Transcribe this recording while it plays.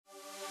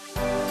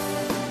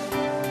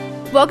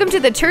Welcome to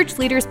the Church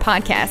Leaders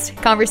Podcast,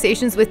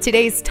 conversations with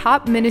today's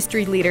top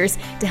ministry leaders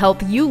to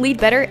help you lead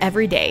better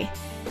every day.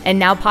 And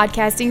now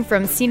podcasting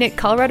from scenic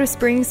Colorado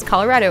Springs,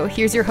 Colorado,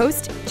 here's your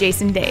host,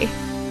 Jason Day.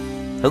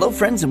 Hello,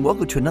 friends, and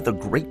welcome to another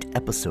great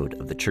episode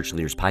of the Church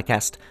Leaders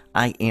Podcast.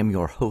 I am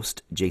your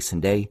host, Jason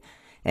Day,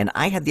 and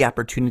I had the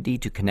opportunity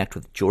to connect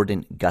with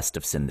Jordan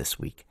Gustafson this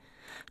week.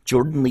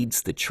 Jordan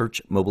leads the church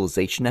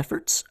mobilization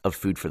efforts of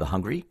Food for the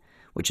Hungry,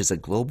 which is a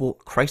global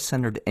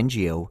Christ-centered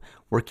NGO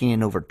working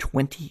in over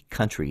 20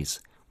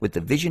 countries with the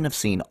vision of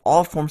seeing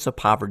all forms of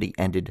poverty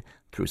ended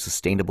through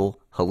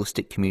sustainable,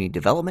 holistic community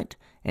development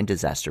and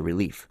disaster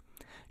relief.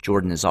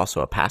 Jordan is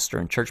also a pastor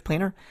and church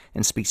planner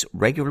and speaks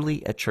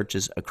regularly at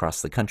churches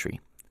across the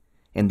country.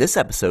 In this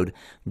episode,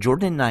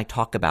 Jordan and I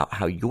talk about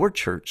how your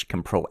church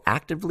can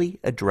proactively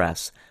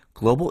address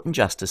global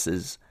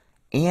injustices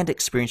and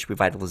experience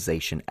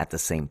revitalization at the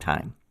same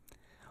time.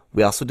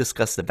 We also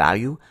discuss the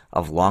value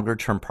of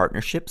longer-term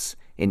partnerships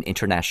in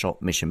international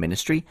mission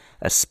ministry,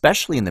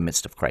 especially in the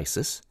midst of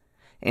crisis,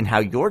 and how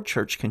your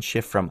church can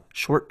shift from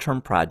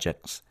short-term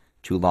projects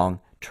to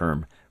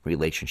long-term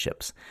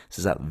relationships. This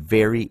is a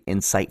very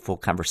insightful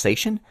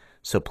conversation,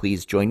 so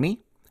please join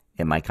me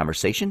in my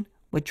conversation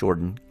with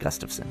Jordan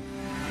Gustafson.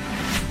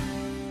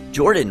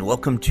 Jordan,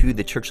 welcome to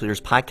the Church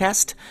Leaders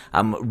Podcast.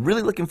 I'm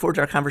really looking forward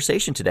to our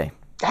conversation today.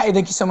 Hey,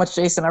 thank you so much,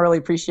 Jason. I really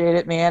appreciate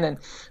it, man, and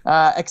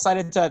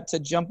excited to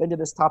jump into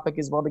this topic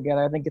as well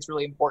together. I think it's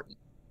really important.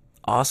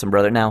 Awesome,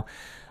 brother. Now,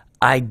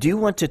 I do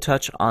want to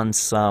touch on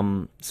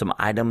some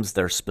items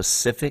that are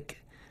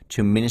specific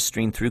to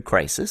ministering through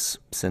crisis,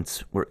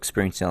 since we're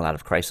experiencing a lot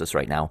of crisis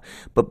right now.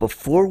 But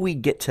before we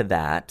get to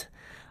that,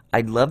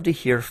 I'd love to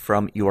hear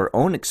from your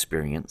own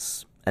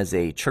experience as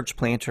a church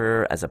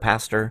planter, as a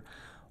pastor.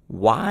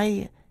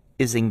 Why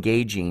is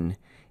engaging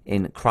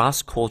in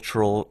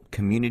cross-cultural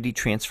community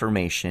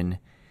transformation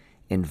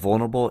in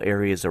vulnerable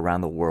areas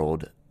around the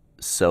world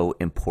so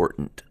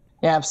important?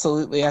 Yeah,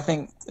 absolutely. I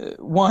think,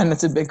 one,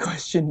 that's a big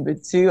question,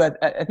 but two,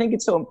 I think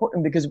it's so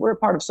important because we're a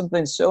part of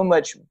something so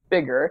much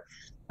bigger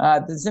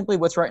than simply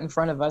what's right in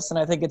front of us. And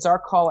I think it's our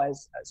call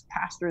as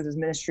pastors, as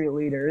ministry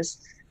leaders,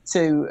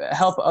 to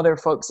help other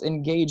folks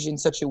engage in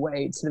such a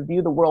way to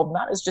view the world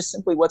not as just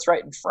simply what's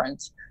right in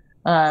front,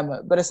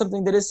 but as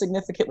something that is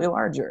significantly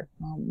larger,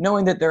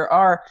 knowing that there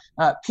are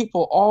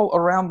people all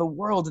around the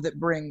world that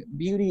bring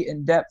beauty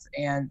and depth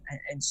and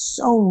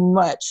so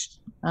much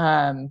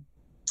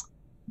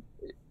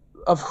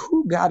of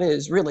who God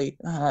is really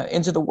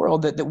into the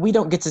world that we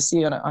don't get to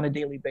see on a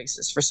daily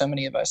basis. For so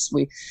many of us,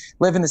 we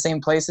live in the same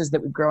places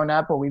that we've grown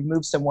up, or we've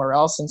moved somewhere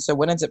else. And so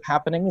what ends up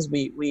happening is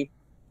we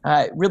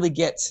really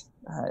get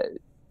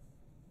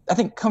I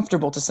think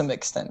comfortable to some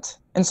extent.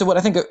 And so what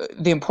I think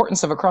the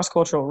importance of a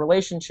cross-cultural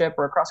relationship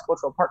or a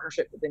cross-cultural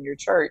partnership within your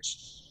church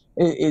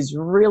is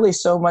really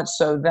so much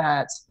so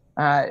that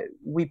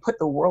we put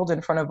the world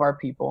in front of our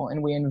people,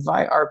 and we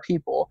invite our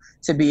people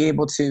to be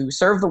able to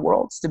serve the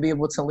world, to be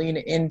able to lean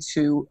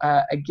into,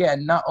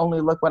 again, not only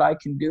look what I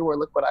can do or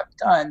look what I've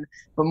done,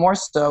 but more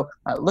so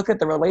look at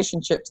the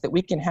relationships that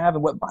we can have,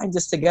 and what binds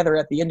us together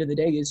at the end of the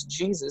day is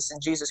Jesus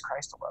and Jesus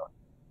Christ alone.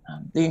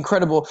 The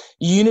incredible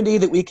unity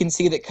that we can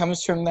see that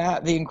comes from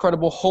that, the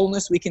incredible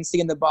wholeness we can see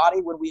in the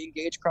body when we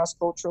engage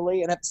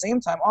cross-culturally, and at the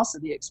same time also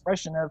the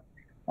expression of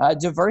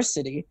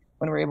diversity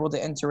when we're able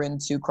to enter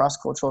into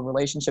cross-cultural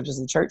relationships as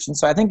a church. And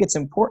so I think it's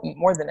important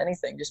more than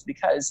anything just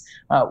because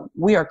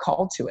we are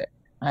called to it.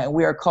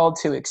 We are called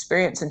to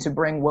experience and to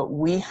bring what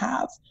we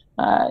have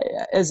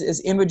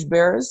as image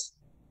bearers,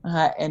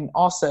 and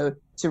also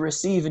to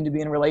receive and to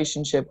be in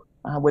relationship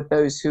with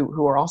those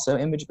who are also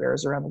image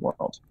bearers around the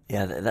world.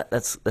 Yeah,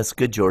 that's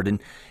good, Jordan.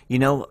 You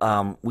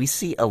know, we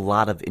see a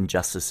lot of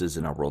injustices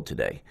in our world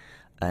today,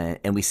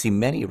 and we see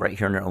many right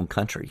here in our own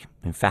country.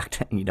 In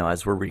fact, you know,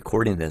 as we're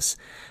recording this,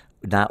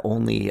 not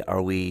only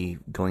are we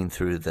going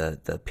through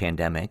the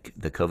pandemic,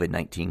 the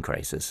COVID-19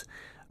 crisis,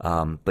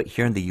 but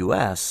here in the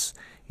U.S.,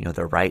 you know,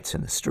 there are riots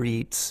in the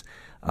streets.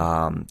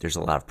 There's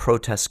a lot of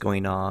protests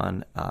going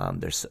on.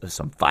 There's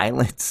some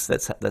violence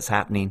that's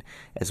happening,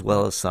 as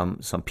well as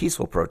some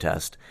peaceful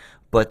protest.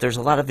 But there's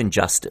a lot of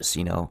injustice.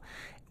 You know,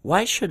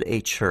 why should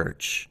a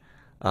church,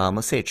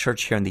 let's say a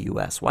church here in the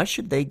U.S., why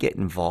should they get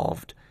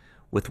involved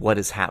with what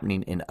is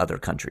happening in other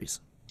countries?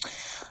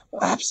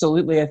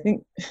 Absolutely. I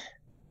think,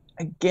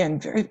 again,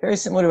 very, very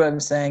similar to what I'm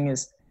saying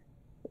is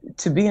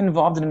to be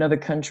involved in another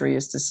country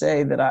is to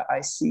say that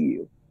I see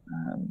you.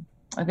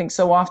 I think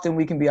so often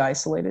we can be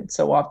isolated.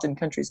 So often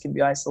countries can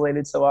be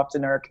isolated. So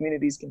often our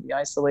communities can be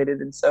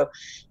isolated. And so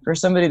for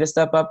somebody to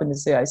step up and to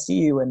say, I see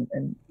you,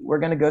 and we're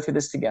going to go through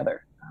this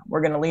together.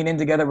 We're going to lean in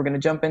together. We're going to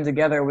jump in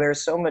together.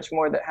 There's so much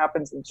more that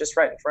happens than just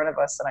right in front of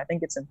us. And I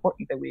think it's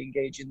important that we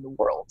engage in the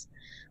world.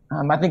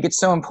 I think it's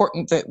so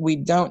important that we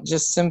don't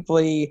just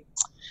simply,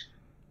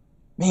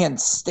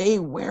 stay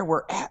where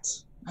we're at.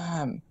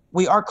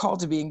 We are called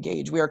to be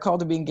engaged. We are called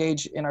to be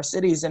engaged in our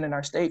cities and in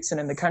our states and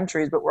in the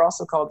countries, but we're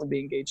also called to be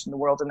engaged in the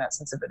world in that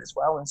sense of it as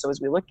well. And so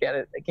as we look at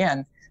it,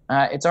 again,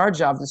 it's our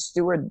job to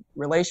steward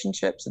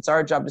relationships. It's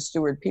our job to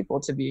steward people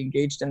to be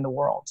engaged in the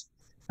world.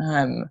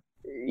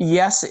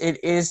 yes,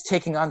 it is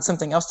taking on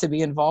something else to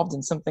be involved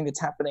in something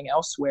that's happening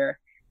elsewhere.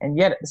 And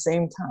yet at the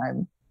same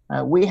time,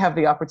 we have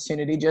the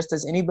opportunity, just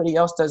as anybody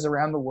else does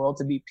around the world,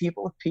 to be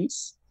people of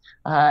peace,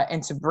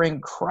 and to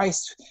bring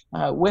Christ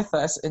with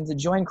us, and to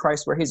join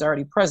Christ where he's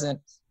already present,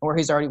 where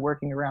he's already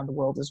working around the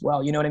world as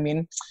well. You know what I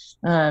mean?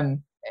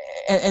 Um,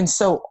 and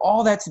so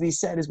all that to be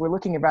said is we're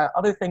looking about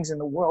other things in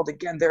the world.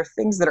 Again, there are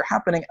things that are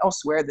happening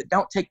elsewhere that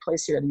don't take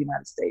place here in the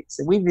United States.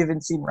 And we've even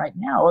seen right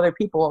now other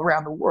people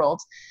around the world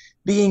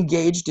be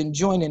engaged and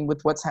join in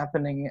with what's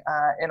happening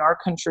in our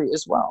country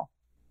as well.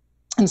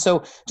 And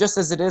so just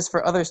as it is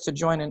for others to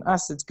join in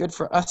us, it's good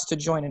for us to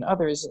join in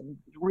others, and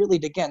really,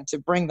 again, to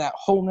bring that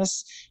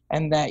wholeness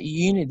and that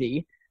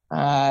unity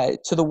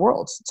to the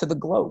world, to the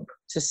globe,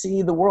 to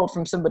see the world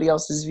from somebody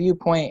else's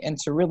viewpoint, and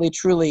to really,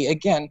 truly,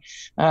 again,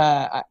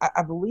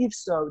 I believe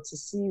so, to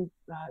see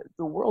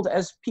the world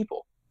as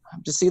people,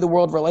 to see the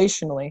world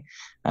relationally,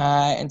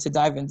 and to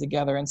dive in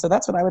together. And so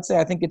that's what I would say.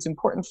 I think it's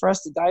important for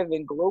us to dive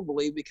in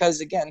globally because,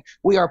 again,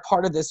 we are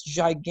part of this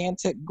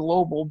gigantic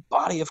global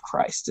body of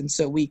Christ. And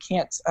so we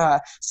can't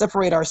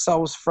separate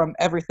ourselves from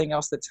everything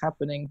else that's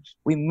happening.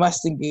 We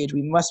must engage.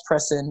 We must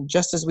press in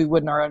just as we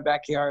would in our own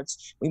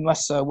backyards. We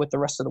must with the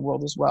rest of the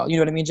world as well. You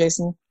know what I mean,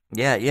 Jason?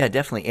 Yeah,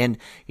 definitely. And,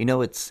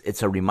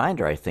 it's a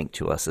reminder, I think,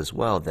 to us as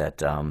well that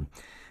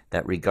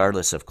that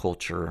regardless of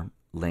culture,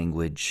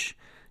 language,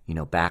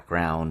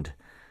 background,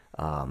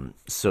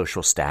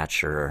 social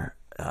stature,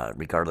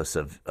 regardless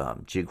of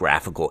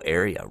geographical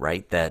area,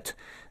 right? That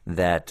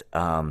there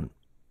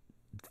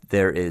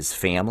is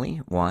family,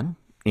 one,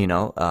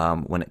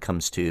 when it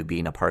comes to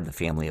being a part of the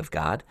family of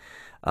God,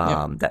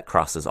 that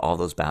crosses all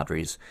those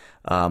boundaries.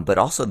 But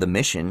also the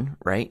mission,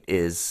 right,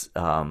 is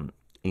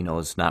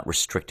not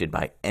restricted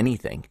by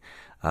anything.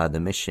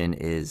 The mission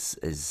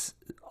is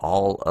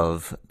all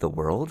of the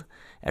world,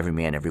 every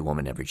man, every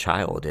woman, every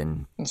child.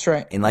 And that's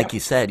right. And like you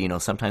said,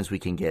 sometimes we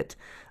can get,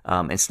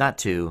 it's not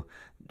to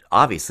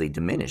obviously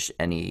diminish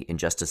any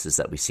injustices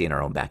that we see in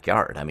our own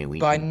backyard. I mean, we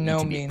need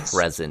to be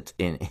present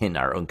in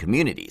our own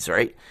communities,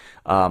 right?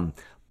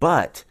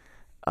 But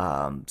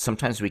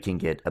sometimes we can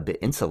get a bit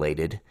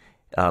insulated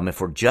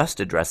if we're just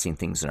addressing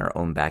things in our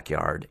own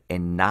backyard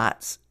and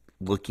not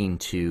looking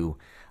to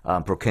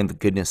proclaim the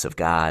goodness of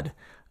God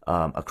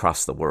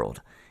across the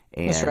world.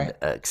 And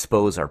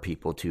expose our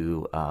people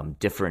to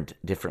different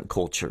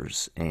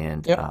cultures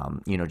and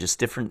just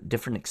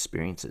different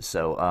experiences.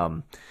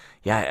 So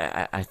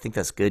I think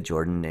that's good,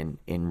 Jordan,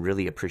 and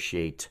really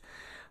appreciate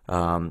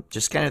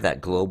just kind of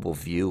that global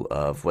view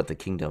of what the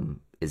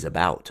kingdom is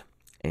about.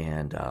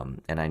 And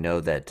I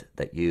know that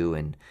you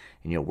and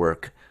your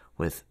work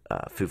with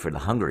Food for the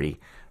Hungry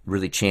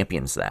really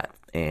champions that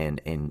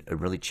and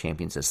really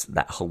champions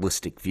that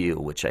holistic view,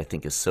 which I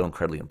think is so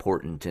incredibly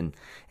important. And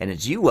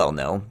as you well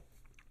know,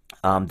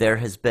 there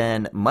has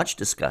been much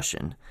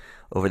discussion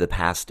over the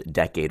past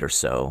decade or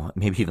so,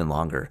 maybe even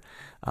longer,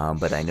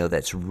 but I know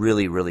that's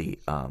really, really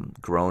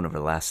grown over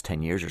the last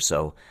 10 years or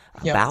so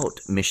about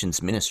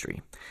missions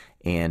ministry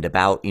and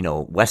about,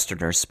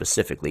 Westerners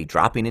specifically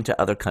dropping into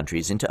other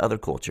countries, into other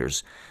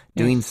cultures,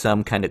 doing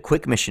some kind of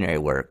quick missionary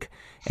work,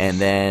 and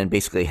then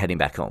basically heading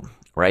back home,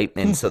 right?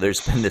 And so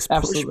there's been this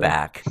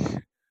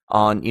pushback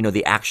on,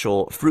 the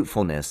actual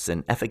fruitfulness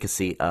and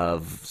efficacy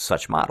of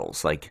such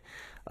models, like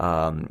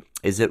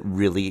is it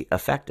really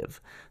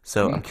effective?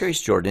 So I'm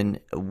curious, Jordan,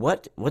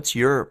 what's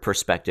your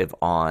perspective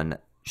on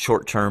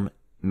short-term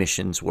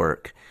missions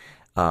work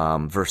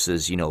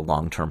versus,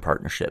 long-term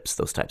partnerships,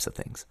 those types of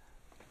things?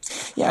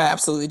 Yeah,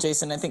 absolutely,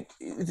 Jason. I think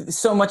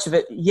so much of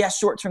it, yes,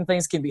 short-term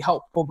things can be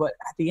helpful, but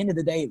at the end of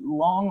the day,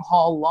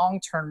 long-haul,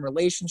 long-term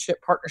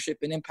relationship, partnership,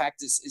 and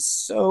impact is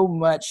so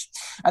much.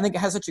 I think it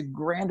has such a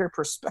grander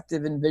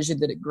perspective and vision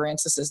that it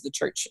grants us as the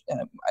church.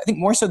 I think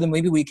more so than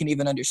maybe we can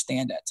even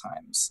understand at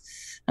times.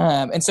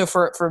 And so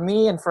for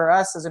me and for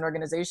us as an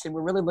organization,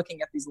 we're really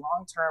looking at these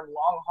long-term,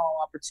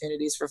 long-haul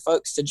opportunities for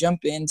folks to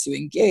jump in, to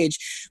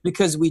engage,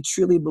 because we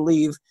truly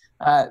believe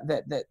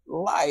that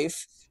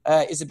life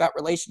is about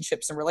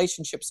relationships, and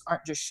relationships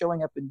aren't just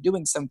showing up and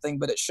doing something,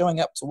 but it's showing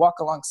up to walk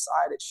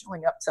alongside. It's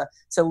showing up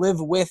to live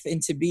with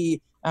and to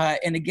be,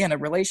 and again, a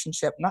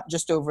relationship, not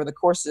just over the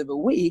course of a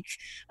week,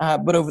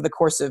 but over the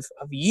course of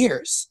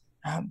years.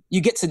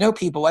 You get to know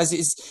people as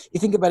you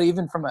think about it,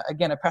 even from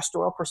a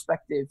pastoral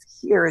perspective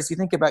here, as you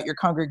think about your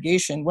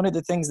congregation. One of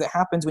the things that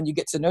happens when you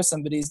get to know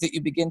somebody is that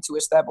you begin to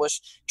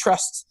establish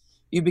trust.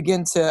 You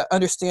begin to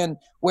understand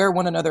where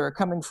one another are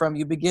coming from.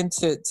 You begin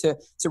to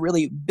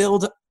really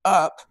build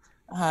up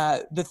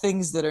the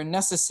things that are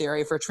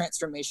necessary for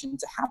transformation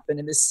to happen.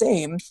 And the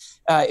same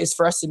is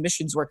for us in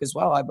missions work as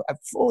well. I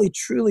fully,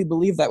 truly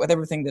believe that with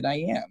everything that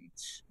I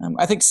am.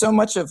 I think so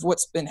much of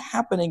what's been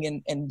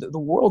happening in the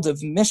world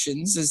of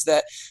missions is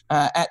that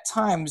at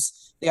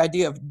times the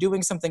idea of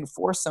doing something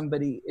for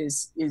somebody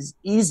is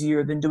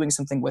easier than doing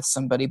something with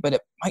somebody, but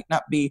it might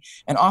not be,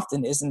 and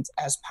often isn't,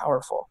 as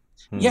powerful.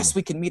 Yes,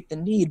 we can meet the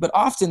need, but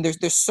often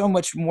there's so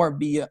much more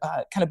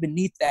kind of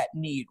beneath that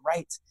need,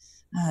 right?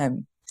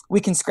 we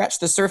can scratch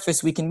the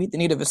surface, we can meet the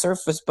need of a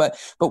surface, but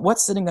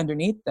what's sitting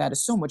underneath that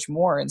is so much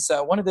more. And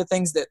so one of the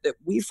things that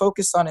we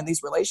focus on in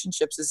these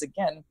relationships is,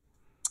 again,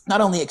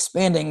 not only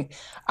expanding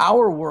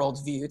our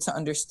worldview to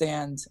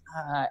understand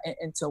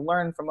and to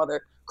learn from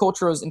other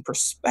cultures and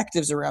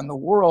perspectives around the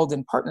world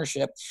in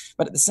partnership,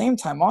 but at the same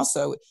time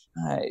also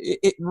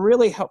it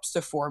really helps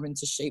to form and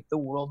to shape the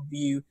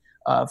worldview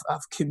of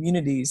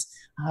communities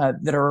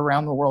that are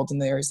around the world in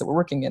the areas that we're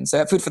working in. So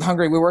at Food for the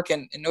Hungry, we work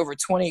in over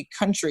 20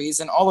 countries,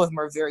 and all of them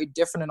are very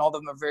different and all of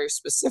them are very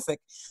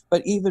specific.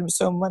 But even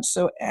so much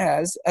so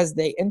as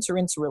they enter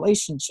into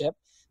relationship,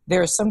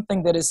 there is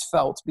something that is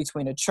felt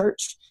between a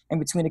church and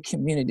between a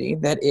community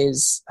that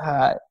is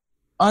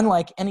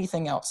unlike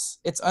anything else.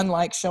 It's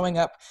unlike showing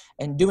up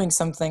and doing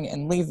something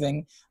and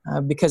leaving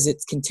because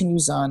it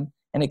continues on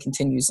and it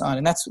continues on.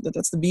 And that's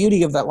the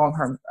beauty of that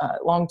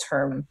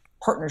long-term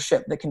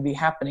partnership that can be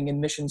happening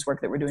in missions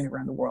work that we're doing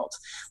around the world.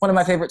 One of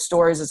my favorite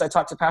stories as I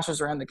talk to pastors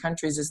around the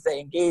countries is they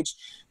engage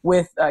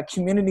with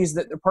communities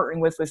that they're partnering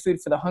with Food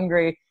for the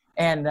Hungry.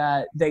 And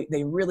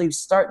they really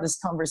start this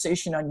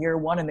conversation on year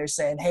one, and they're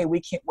saying, hey, we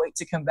can't wait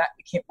to come back.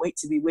 We can't wait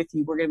to be with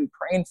you. We're going to be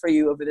praying for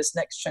you over this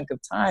next chunk of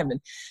time.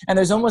 And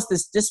there's almost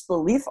this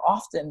disbelief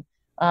often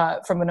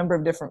from a number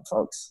of different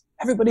folks.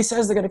 Everybody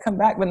says they're going to come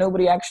back, but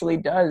nobody actually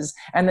does.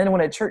 And then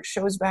when a church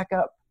shows back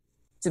up,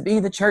 to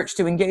be the church,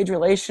 to engage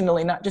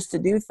relationally, not just to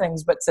do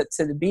things, but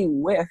to be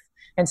with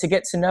and to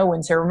get to know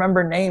and to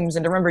remember names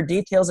and to remember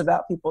details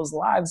about people's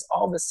lives,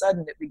 all of a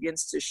sudden it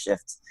begins to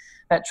shift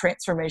that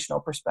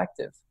transformational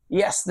perspective.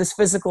 Yes, this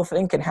physical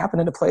thing can happen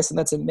in a place, and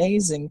that's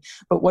amazing.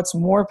 But what's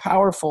more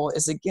powerful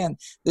is, again,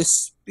 the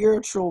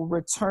spiritual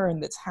return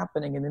that's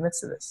happening in the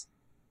midst of this.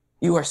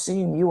 You are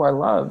seen, you are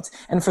loved.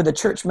 And for the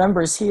church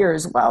members here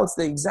as well, it's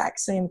the exact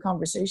same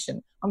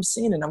conversation. I'm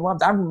seen and I'm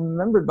loved. I'm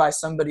remembered by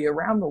somebody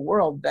around the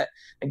world that,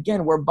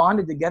 again, we're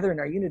bonded together in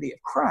our unity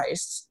of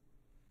Christ.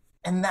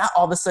 And that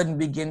all of a sudden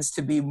begins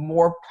to be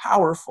more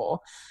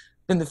powerful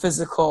than the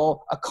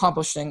physical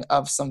accomplishing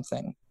of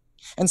something.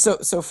 And so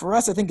for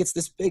us, I think it's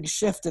this big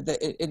shift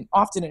that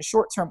often in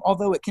short term,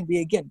 although it can be,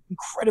 again,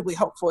 incredibly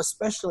helpful,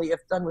 especially if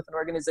done with an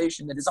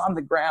organization that is on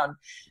the ground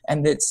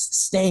and that's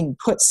staying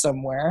put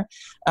somewhere,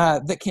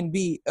 that can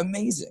be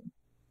amazing.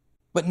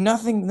 But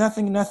nothing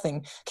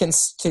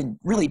can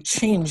really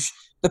change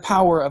the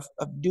power of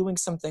doing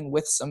something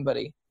with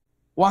somebody.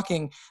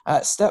 Walking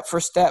step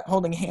for step,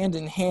 holding hand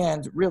in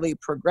hand, really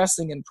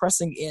progressing and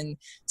pressing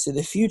into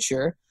the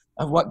future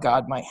of what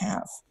God might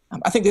have.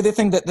 I think the other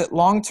thing that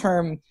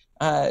long-term,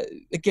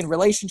 again,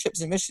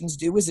 relationships and missions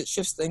do is it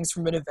shifts things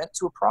from an event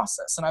to a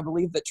process. And I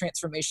believe that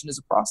transformation is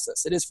a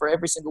process. It is for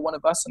every single one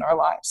of us in our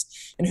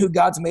lives and who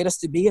God's made us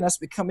to be and us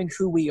becoming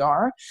who we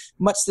are,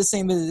 much the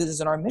same as it is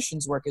in our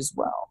missions work as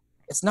well.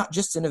 It's not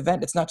just an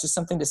event. It's not just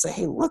something to say,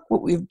 hey, look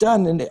what we've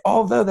done. And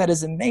although that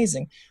is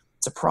amazing,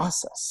 it's a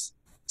process.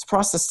 It's a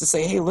process to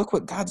say, hey, look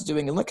what God's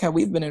doing and look how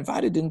we've been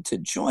invited in to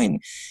join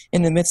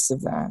in the midst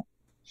of that.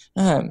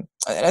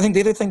 I think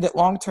the other thing that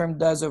long-term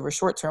does over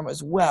short-term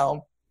as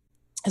well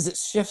is it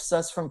shifts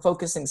us from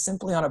focusing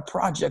simply on a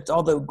project,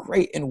 although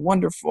great and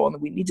wonderful, and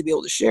we need to be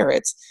able to share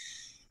it,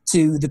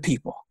 to the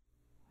people.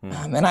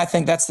 And I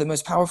think that's the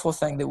most powerful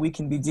thing that we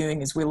can be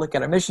doing as we look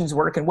at our missions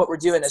work and what we're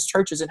doing as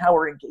churches and how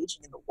we're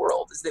engaging in the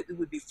world, is that we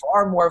would be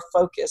far more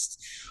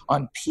focused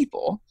on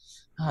people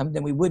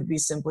than we would be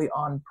simply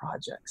on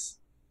projects.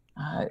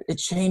 It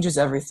changes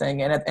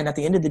everything. And at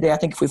the end of the day, I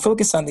think if we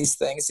focus on these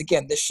things,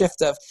 again, the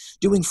shift of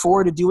doing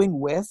for to doing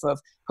with, of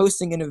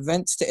hosting an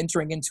event to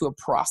entering into a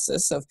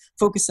process, of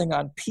focusing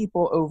on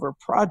people over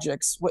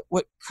projects,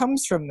 what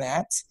comes from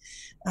that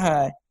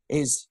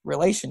is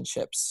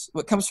relationships.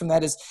 What comes from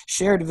that is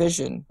shared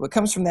vision. What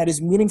comes from that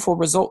is meaningful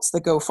results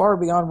that go far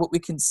beyond what we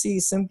can see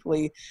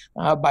simply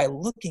by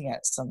looking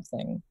at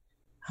something.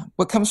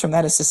 What comes from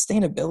that is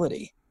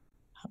sustainability.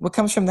 What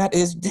comes from that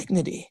is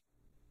dignity.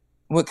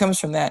 What comes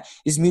from that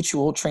is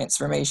mutual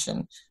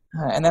transformation.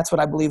 And that's what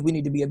I believe we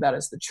need to be about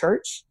as the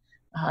church,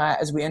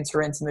 as we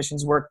enter into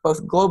missions work,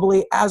 both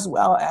globally as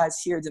well as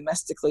here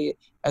domestically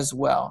as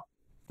well.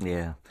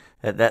 Yeah,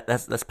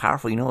 that's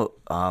powerful. You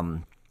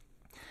know,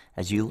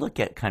 as you look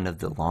at kind of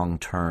the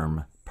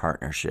long-term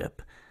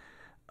partnership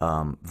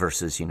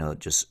versus, you know,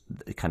 just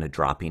kind of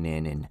dropping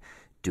in and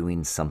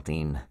doing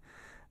something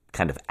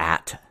kind of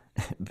at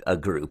a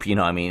group, you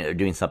know what I mean, or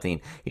doing something,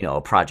 you know,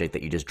 a project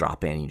that you just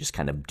drop in, you just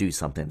kind of do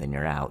something, then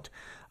you're out.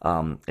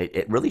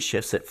 It really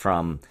shifts it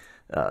from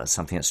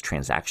something that's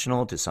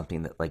transactional to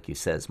something that, like you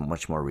said, is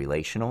much more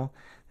relational,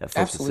 that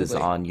focuses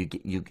on,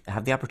 you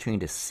have the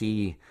opportunity to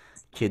see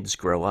kids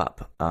grow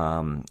up. You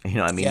know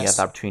what I mean? Yes. You have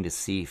the opportunity to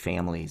see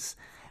families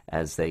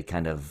as they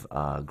kind of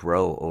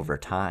grow over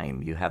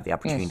time. You have the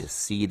opportunity to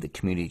see the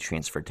community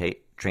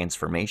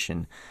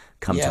transformation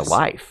come to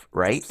life,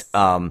 right?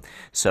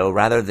 So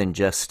rather than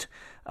just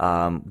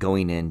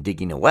going and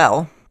digging a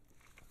well,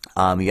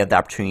 you have the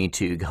opportunity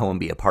to go and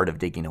be a part of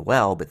digging a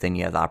well, but then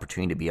you have the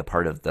opportunity to be a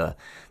part of the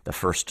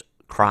first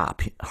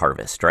crop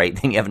harvest, right?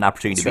 Then you have an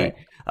opportunity to be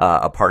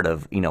a part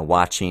of, you know,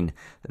 watching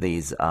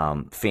these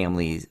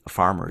family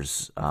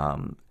farmers,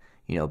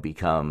 you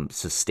become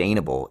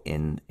sustainable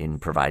in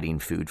providing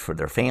food for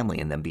their family,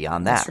 and then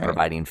beyond that, right.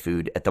 providing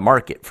food at the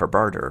market for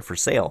barter or for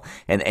sale,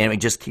 and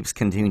it just keeps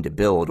continuing to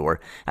build. Or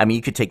I mean,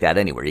 you could take that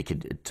anywhere. You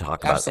could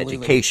talk about Absolutely.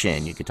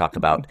 education. You could talk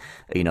about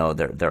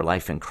their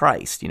life in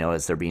Christ.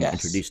 As they're being Yes.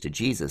 introduced to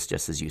Jesus,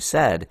 just as you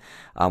said.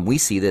 We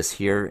see this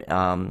here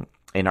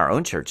in our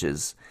own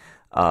churches.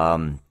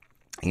 We're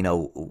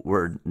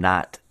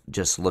not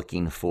just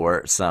looking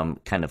for some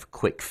kind of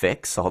quick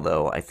fix,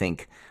 although I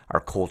think our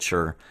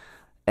culture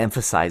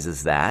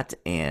emphasizes that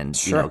and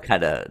Sure.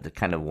 kind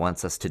of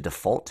wants us to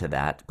default to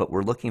that, but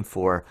we're looking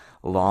for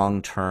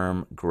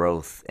long-term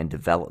growth and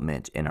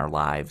development in our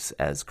lives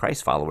as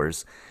Christ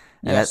followers,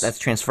 and Yes. that's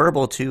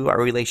transferable to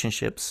our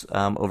relationships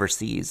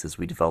overseas as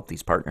we develop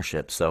these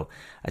partnerships. So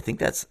I think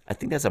that's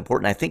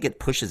important. I think it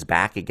pushes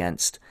back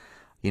against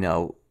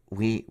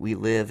we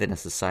live in a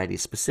society,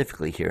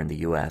 specifically here in the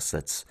U.S.,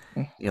 that's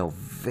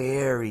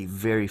very,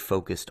 very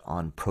focused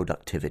on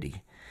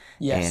productivity.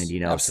 Yes, And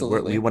so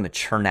absolutely. we want to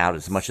churn out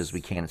as much as we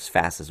can, as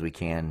fast as we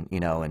can,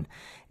 and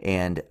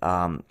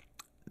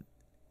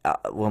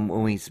when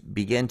we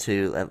begin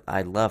to,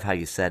 I love how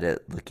you said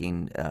it,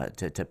 looking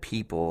to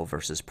people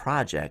versus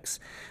projects.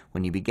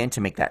 When you begin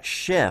to make that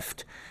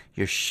shift,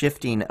 you're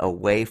shifting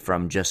away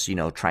from just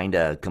trying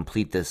to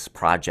complete this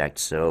project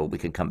so we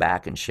can come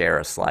back and share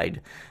a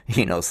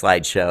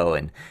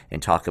slideshow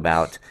and talk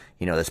about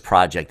this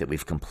project that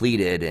we've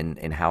completed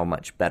and how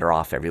much better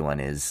off everyone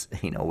is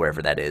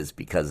wherever that is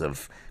because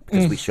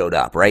we showed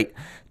up, right?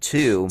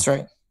 To That's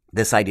right.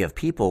 this idea of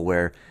people,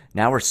 where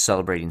now we're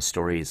celebrating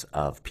stories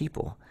of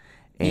people.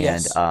 And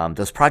Yes.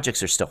 those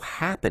projects are still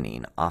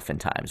happening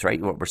oftentimes, right?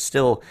 We're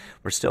still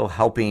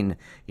helping,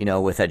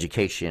 with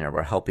education, or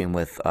we're helping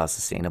with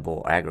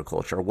sustainable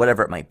agriculture, or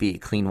whatever it might be,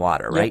 clean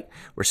water, Yep. right?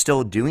 We're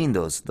still doing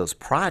those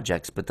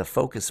projects, but the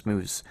focus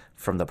moves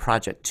from the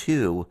project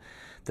to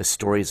the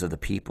stories of the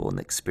people and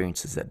the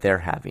experiences that they're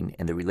having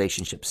and the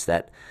relationships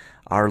that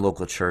our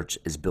local church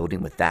is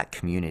building with that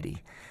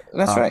community.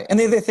 That's right. And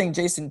the other thing,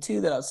 Jason,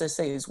 too, that I'll just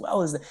say as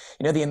well is that,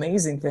 the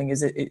amazing thing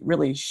is it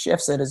really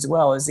shifts it as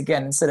well, as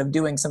again, instead of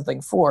doing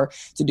something for,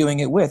 to doing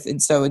it with. And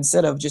so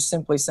instead of just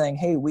simply saying,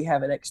 hey, we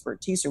have an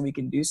expertise or we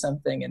can do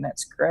something and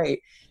that's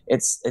great,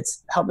 it's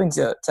helping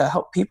to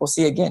help people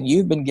see, again,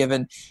 you've been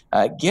given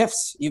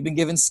gifts, you've been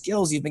given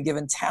skills, you've been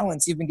given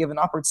talents, you've been given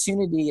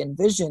opportunity and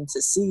vision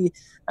to see,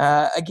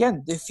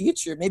 again, the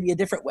future, maybe a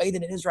different way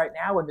than it is right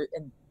now.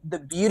 And the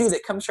beauty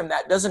that comes from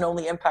that doesn't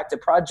only impact a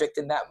project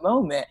in that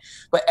moment,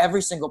 but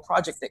every single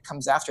project that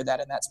comes after that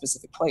in that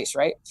specific place,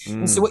 right?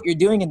 And so what you're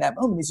doing in that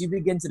moment is you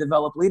begin to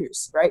develop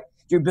leaders, right?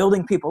 You're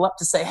building people up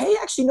to say, hey,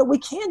 actually, no, we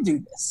can do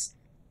this.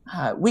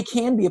 We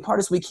can be a part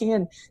of this. We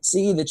can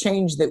see the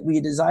change that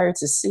we desire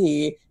to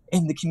see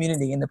in the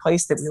community, in the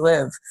place that we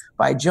live,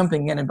 by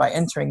jumping in and by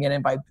entering in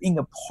and by being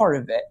a part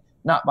of it,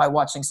 not by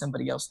watching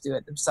somebody else do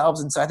it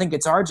themselves. And so I think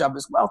it's our job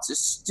as well to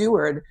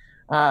steward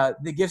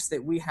the gifts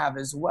that we have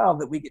as well,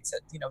 that we get to,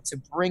 to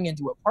bring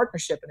into a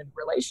partnership and into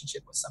a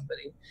relationship with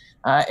somebody,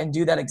 and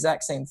do that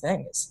exact same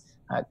thing. Is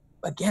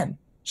again,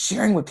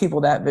 sharing with people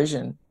that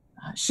vision,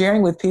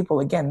 sharing with people,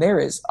 again, there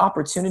is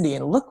opportunity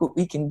and look what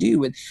we can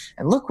do and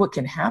look what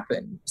can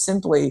happen.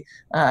 Simply,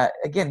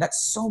 again,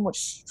 that's so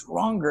much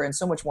stronger and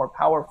so much more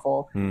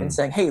powerful than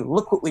saying, hey,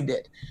 look what we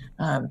did.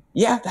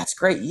 Yeah, that's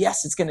great.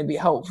 Yes, it's going to be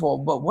helpful.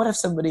 But what if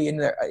somebody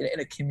in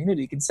a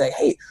community can say,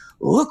 hey,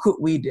 look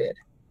what we did.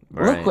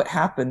 Right. Look what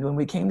happened when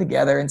we came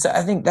together. And so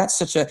I think that's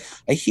such a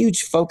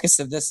huge focus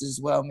of this as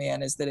well,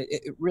 man, is that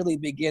it really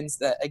begins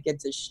again,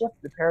 to shift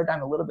the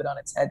paradigm a little bit on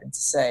its head and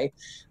to say,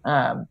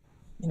 I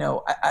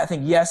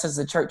think, yes, as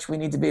a church, we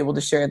need to be able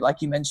to share,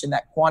 like you mentioned,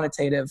 that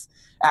quantitative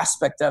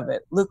aspect of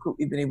it. Look what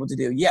we've been able to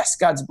do. Yes,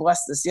 God's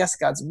blessed this. Yes,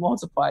 God's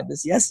multiplied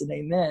this. Yes, and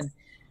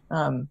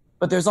amen.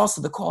 But there's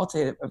also the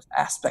qualitative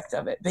aspect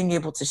of it, being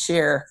able to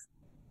share,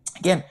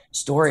 again,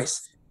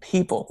 stories,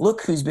 people.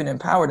 Look who's been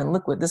empowered and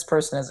look what this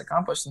person has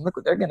accomplished and look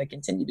what they're going to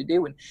continue to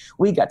do. And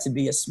we got to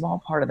be a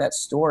small part of that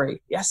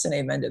story. Yes, and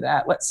amen to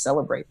that. Let's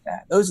celebrate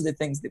that. Those are the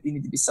things that we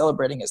need to be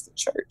celebrating as the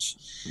church.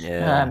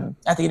 Yeah.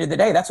 At the end of the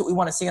day, that's what we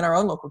want to see in our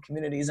own local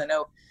communities. I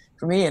know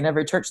for me and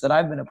every church that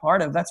I've been a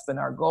part of, that's been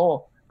our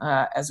goal,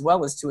 as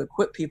well as to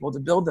equip people, to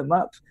build them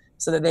up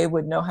so that they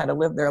would know how to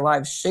live their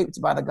lives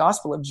shaped by the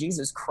gospel of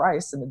Jesus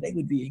Christ, and that they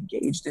would be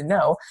engaged and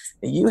know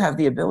that you have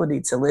the ability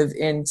to live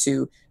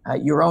into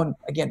your own,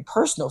 again,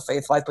 personal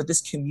faith life, but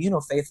this communal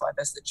faith life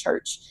as the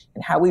church,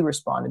 and how we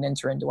respond and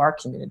enter into our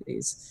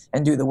communities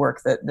and do the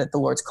work that the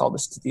Lord's called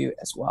us to do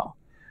as well.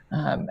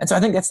 And so I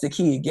think that's the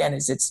key, again,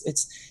 is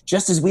it's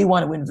just as we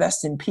want to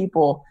invest in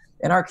people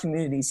in our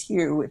communities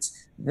here, it's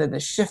the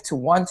shift to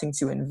wanting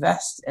to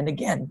invest. And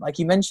again, like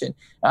you mentioned,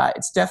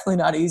 it's definitely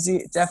not easy.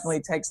 It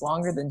definitely takes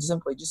longer than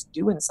simply just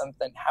doing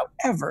something.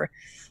 However,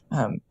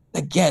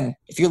 again,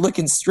 if you're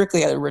looking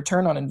strictly at a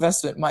return on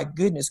investment, my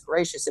goodness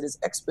gracious, it is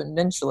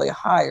exponentially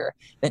higher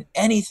than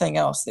anything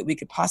else that we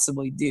could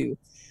possibly do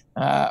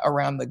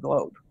around the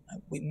globe.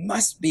 We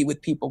must be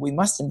with people. We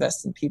must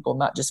invest in people,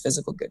 not just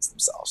physical goods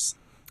themselves.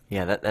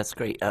 Yeah, that's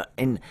great.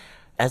 And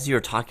as you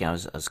were talking, I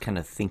was kind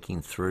of thinking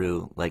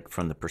through, like,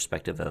 from the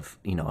perspective of,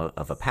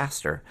 of a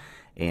pastor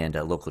and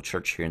a local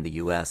church here in the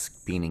U.S.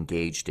 being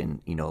engaged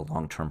in, a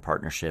long-term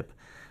partnership.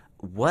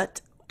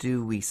 What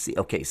do we see?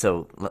 Okay,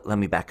 so let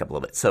me back up a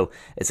little bit. So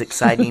it's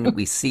exciting.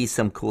 We see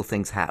some cool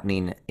things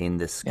happening in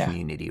this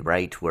community,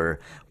 right? We're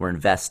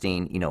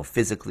investing,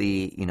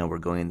 physically, we're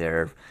going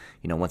there,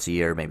 once a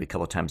year, maybe a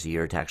couple of times a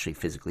year to actually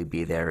physically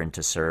be there and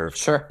to serve.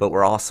 Sure. But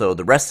we're also,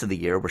 the rest of the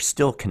year, we're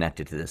still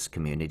connected to this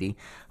community,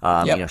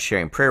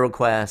 sharing prayer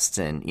requests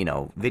and,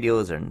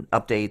 videos and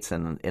updates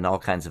and all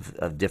kinds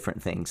of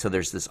different things. So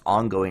there's this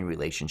ongoing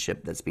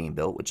relationship that's being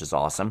built, which is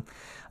awesome.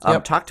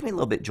 Talk to me a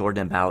little bit,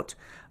 Jordan, about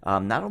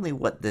not only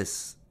what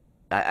this,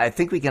 I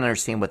think we can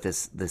understand what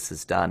this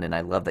has done, and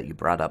I love that you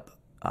brought up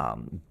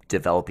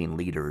developing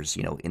leaders,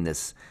 in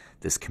this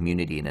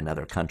community in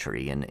another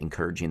country and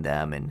encouraging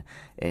them,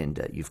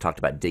 and you've talked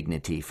about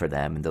dignity for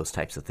them and those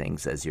types of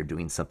things as you're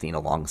doing something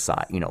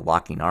alongside,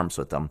 locking arms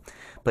with them.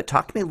 But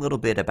talk to me a little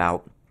bit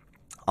about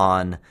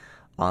on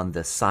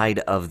the side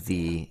of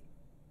the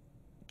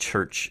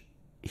church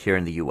here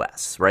in the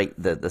U.S., right?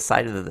 The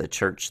side of the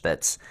church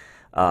that's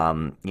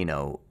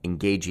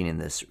engaging in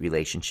this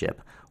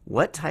relationship.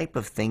 What type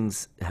of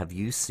things have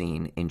you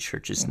seen in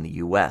churches in the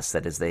U.S.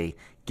 that as they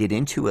get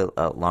into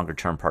a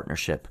longer-term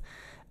partnership,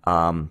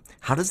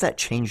 how does that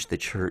change the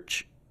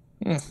church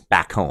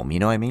back home? You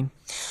know what I mean?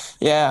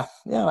 Yeah,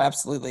 no,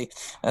 absolutely.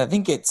 I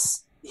think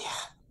it's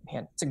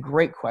a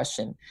great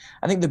question.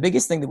 I think the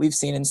biggest thing that we've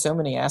seen in so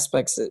many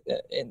aspects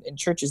in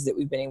churches that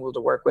we've been able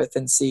to work with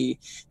and see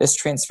this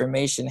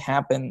transformation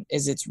happen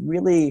is it's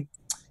really,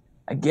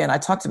 again, I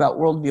talked about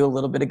worldview a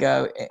little bit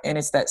ago, and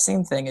it's that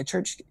same thing. A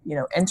church,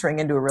 entering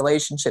into a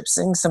relationship,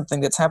 seeing something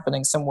that's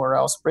happening somewhere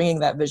else, bringing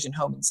that vision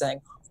home and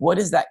saying, what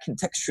does that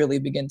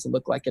contextually begin to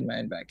look like in my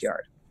own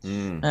backyard?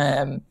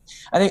 I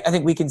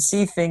think we can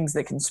see things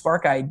that can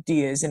spark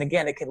ideas, and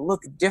again, it can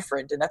look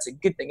different, and that's a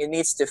good thing. It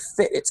needs to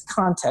fit its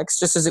context,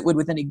 just as it would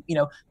with any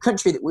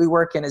country that we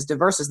work in, as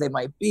diverse as they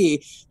might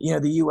be. The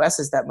U.S.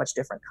 is that much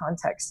different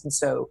context, and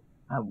so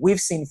we've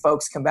seen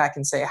folks come back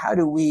and say, how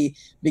do we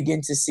begin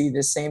to see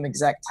the same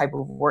exact type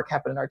of work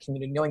happen in our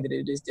community, knowing that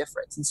it is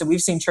different? And so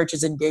we've seen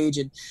churches engage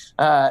in,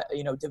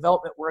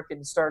 development work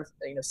and start,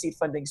 seed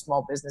funding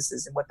small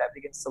businesses and what that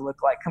begins to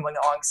look like, coming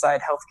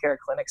alongside healthcare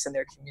clinics in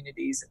their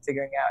communities and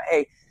figuring out,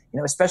 hey,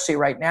 especially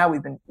right now,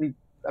 I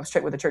was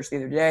straight with the church the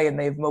other day, and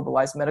they've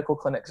mobilized medical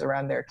clinics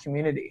around their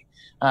community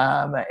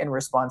in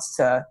response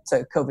to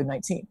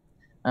COVID-19.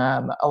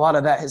 A lot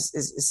of that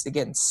is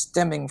again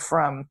stemming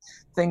from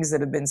things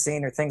that have been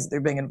seen or things that they're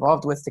being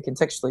involved with to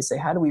contextually say,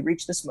 how do we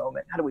reach this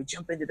moment? How do we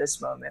jump into this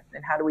moment?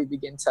 And how do we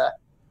begin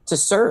to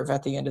serve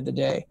at the end of the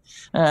day?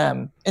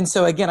 And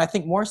so again, I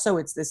think more so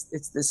it's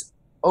this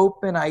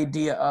open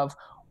idea of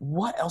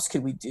what else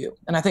could we do?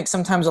 And I think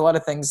sometimes a lot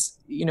of things,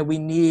 we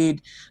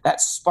need that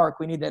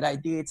spark, we need that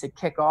idea to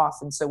kick off.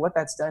 And so what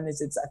that's done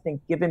is it's, I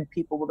think, given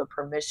people the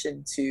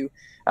permission to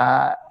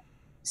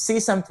see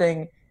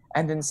something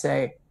and then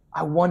say,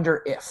 I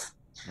wonder if.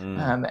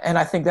 And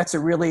I think that's a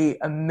really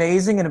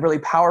amazing and a really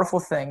powerful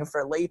thing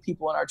for lay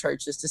people in our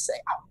churches to say,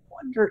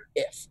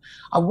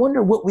 I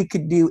wonder what we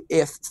could do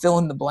if fill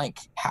in the blank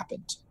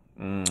happened.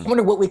 I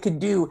wonder what we could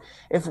do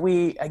if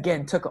we,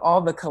 again, took all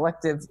the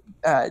collective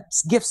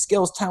gifts,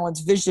 skills,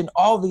 talents, vision,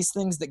 all these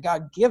things that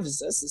God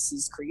gives us as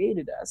He's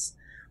created us.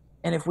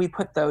 And if we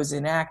put those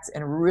in act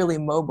and really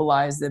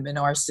mobilize them in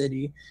our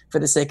city for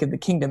the sake of the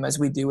kingdom, as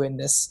we do in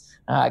this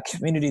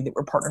community that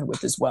we're partnered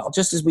with as well,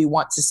 just as we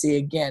want to see,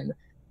 again,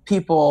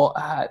 people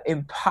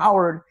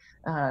empowered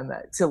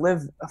to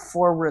live a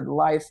forward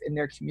life in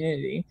their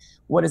community,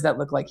 what does that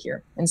look like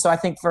here? And so I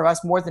think for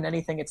us, more than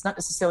anything, it's not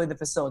necessarily the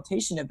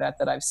facilitation of that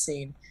I've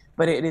seen,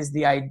 but it is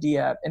the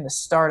idea and the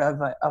start of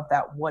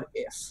that what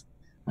if.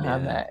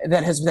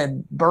 That has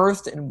been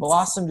birthed and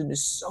blossomed into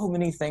so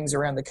many things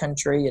around the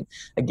country. And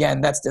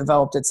again, that's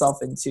developed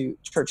itself into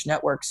church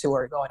networks who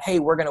are going, hey,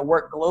 we're going to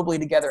work globally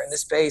together in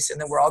this space, and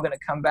then we're all going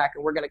to come back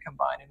and we're going to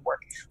combine and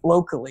work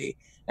locally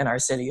in our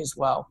city as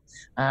well.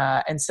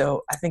 And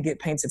so I think it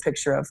paints a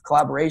picture of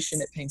collaboration.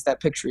 It paints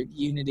that picture of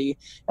unity.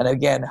 And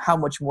again, how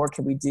much more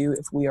can we do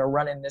if we are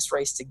running this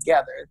race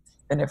together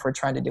than if we're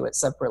trying to do it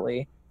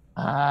separately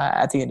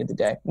at the end of the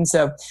day? And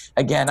so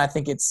again, I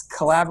think it's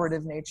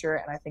collaborative nature,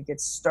 and I think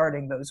it's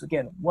starting those,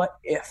 again, what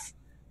if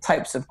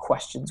types of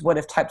questions, what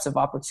if types of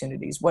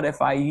opportunities, what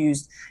if I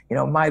used,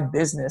 my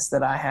business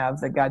that I have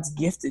that God's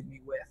gifted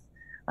me with,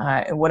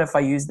 and what if I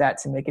use that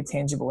to make a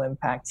tangible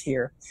impact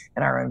here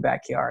in our own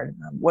backyard?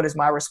 What is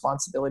my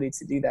responsibility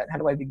to do that? How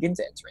do I begin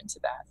to enter into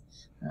that?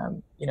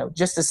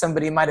 Just as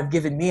somebody might have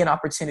given me an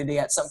opportunity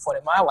at some point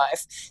in my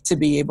life to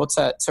be able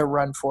to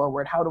run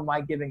forward, how am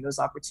I giving those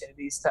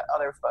opportunities to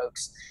other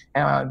folks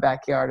in my own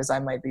backyard, as I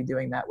might be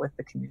doing that with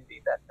the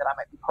community that I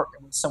might be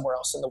partnering with somewhere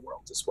else in the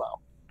world as well?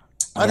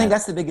 I think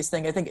that's the biggest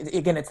thing. I think,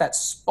 again, it's that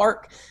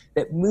spark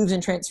that moves in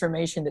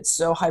transformation that's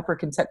so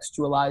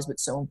hyper-contextualized but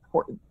so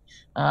important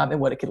in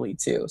what it could lead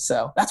to.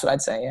 So that's what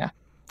I'd say, yeah.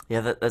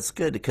 Yeah, that's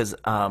good, because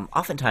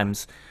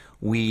oftentimes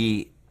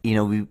we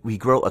we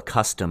grow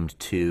accustomed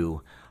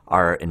to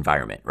our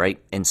environment,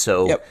 right? And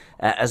so Yep.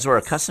 as we're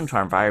accustomed to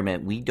our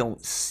environment, we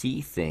don't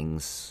see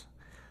things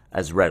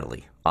as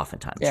readily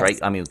oftentimes, right? Yes.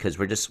 I mean, because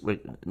we're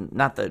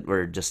not that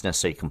we're just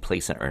necessarily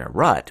complacent or in a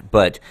rut,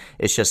 but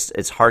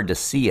it's hard to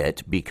see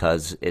it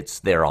because it's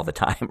there all the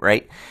time,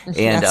 right?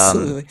 And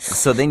Absolutely.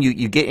 so then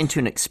you get into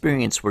an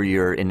experience where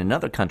you're in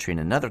another country, in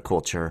another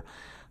culture,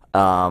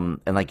 and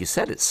like you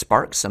said, it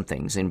sparks some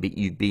things, and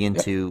you begin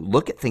Yep. to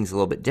look at things a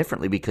little bit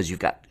differently because you've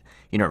got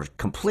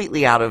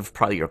completely out of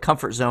probably your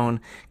comfort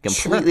zone,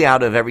 completely Sure.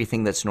 out of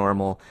everything that's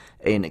normal,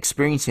 and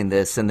experiencing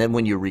this, and then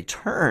when you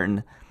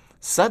return,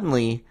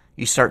 suddenly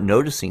you start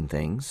noticing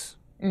things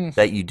Mm,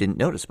 that you didn't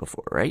notice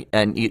before, right?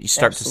 And you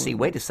start to see, absolutely.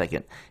 wait a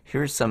second,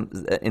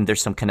 and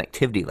there's some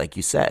connectivity, like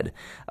you said,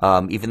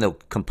 even though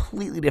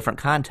completely different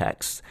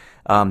contexts,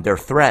 there are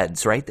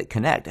threads, right, that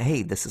connect.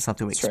 Hey, this is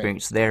something we That's right.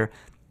 experienced there.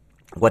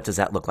 What does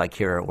that look like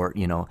here? Or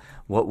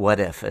what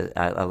if?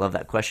 I love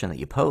that question that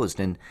you posed,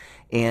 and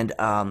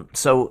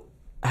so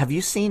have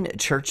you seen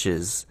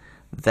churches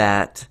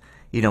that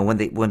when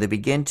they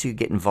begin to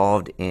get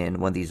involved in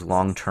one of these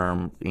long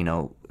term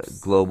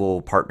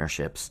global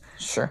partnerships?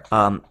 Sure.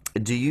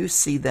 Do you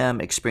see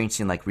them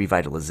experiencing like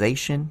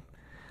revitalization?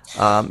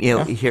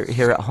 Yeah.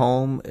 Here at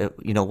home,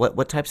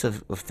 what types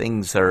of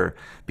things are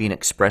being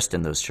expressed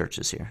in those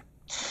churches here?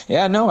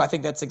 Yeah, no, I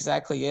think that's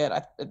exactly it.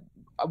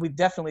 We've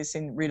definitely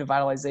seen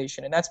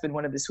revitalization, and that's been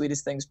one of the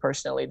sweetest things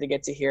personally to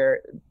get to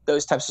hear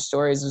those types of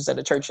stories. I was at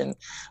a church in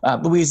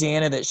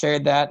Louisiana that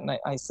shared that, and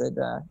I said,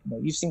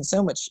 you've seen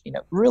so much,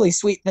 really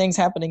sweet things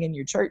happening in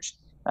your church.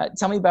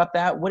 Tell me about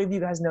that. What have you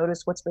guys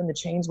noticed? What's been the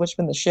change? What's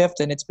been the shift?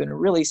 And it's been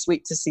really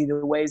sweet to see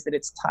the ways that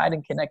it's tied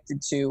and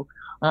connected to,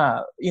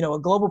 a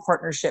global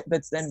partnership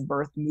that's then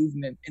birthed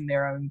movement in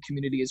their own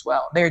community as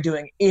well. They're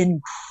doing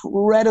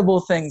incredible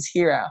things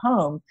here at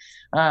home,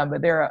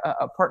 but they're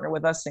a partner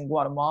with us in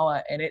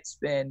Guatemala, and it's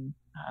been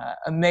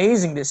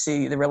amazing to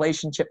see the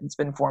relationship that's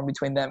been formed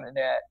between them and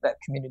that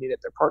community that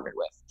they're partnered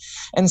with.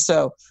 And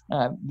so,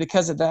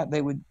 because of that,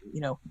 they would,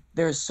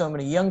 there's so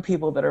many young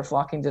people that are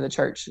flocking to the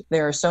church.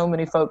 There are so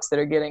many folks that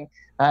are getting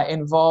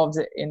involved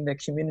in the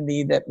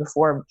community that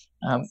before,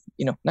 not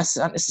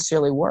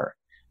necessarily were.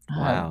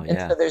 Wow, And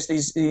yeah. so there's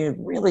these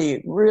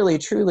really, really,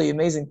 truly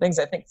amazing things.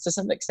 I think to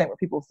some extent where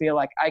people feel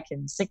like I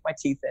can sink my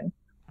teeth in,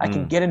 I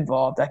can Mm, get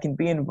involved, I can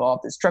be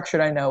involved. It's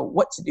structured. I know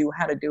what to do,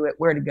 how to do it,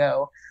 where to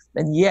go.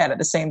 And yet at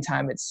the same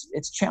time,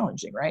 it's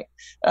challenging, right?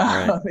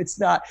 right. It's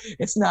not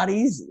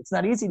easy. It's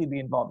not easy to be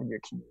involved in your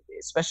community,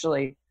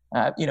 especially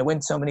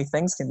when so many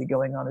things can be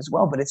going on as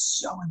well. But it's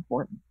so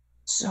important.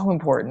 So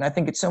important. I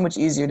think it's so much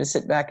easier to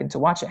sit back and to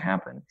watch it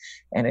happen,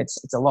 and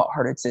it's a lot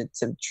harder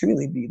to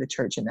truly be the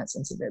church in that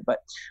sense of it. But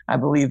I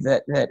believe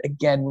that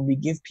again, when we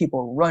give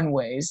people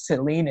runways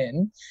to lean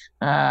in,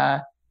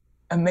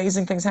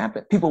 amazing things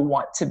happen. People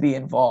want to be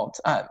involved.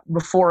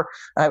 Before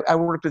I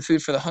worked with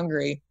Food for the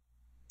Hungry,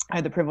 I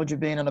had the privilege of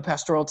being on a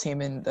pastoral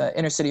team in the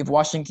inner city of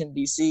Washington,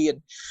 D.C.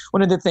 And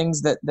one of the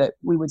things that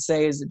we would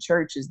say as a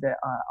church is that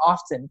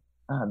often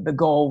the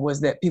goal was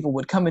that people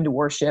would come into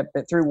worship,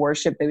 that through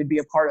worship they would be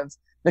a part of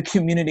the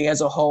community as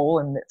a whole,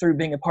 and that through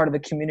being a part of the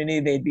community,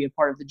 they'd be a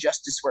part of the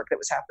justice work that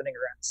was happening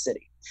around the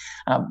city.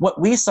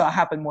 What we saw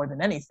happen more than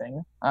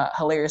anything,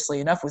 hilariously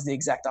enough, was the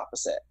exact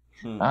opposite.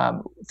 Hmm.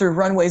 Through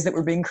runways that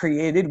were being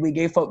created, we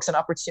gave folks an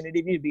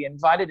opportunity to be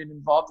invited and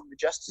involved in the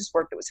justice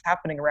work that was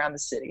happening around the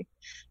city.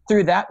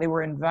 Through that, they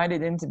were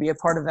invited in to be a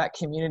part of that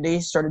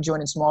community, started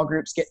joining small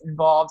groups, getting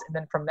involved, and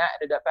then from that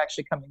ended up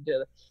actually coming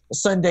to the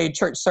Sunday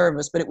church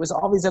service. But it was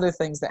all these other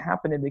things that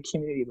happened in the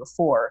community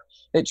before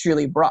that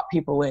truly brought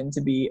people in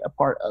to be a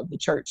part of the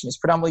church. And it's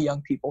predominantly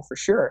young people for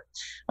sure.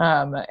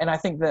 And I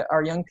think that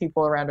our young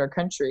people around our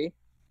country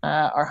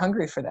are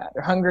hungry for that.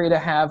 They're hungry to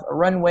have a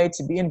runway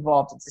to be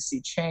involved and to see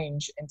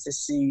change and to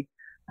see,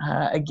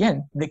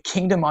 again, the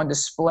kingdom on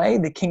display,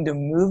 the kingdom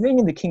moving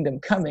and the kingdom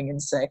coming,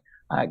 and say,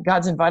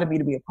 God's invited me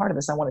to be a part of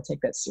this. I want to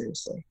take that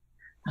seriously.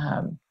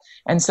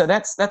 And so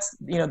that's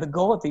the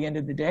goal at the end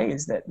of the day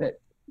is that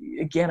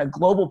again, a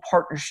global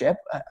partnership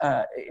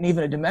and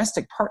even a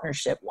domestic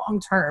partnership long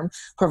term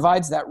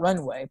provides that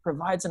runway,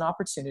 provides an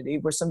opportunity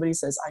where somebody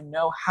says, I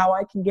know how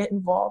I can get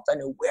involved, I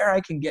know where I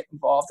can get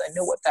involved, I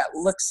know what that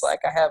looks like,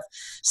 I have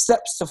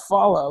steps to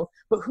follow,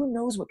 but who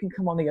knows what can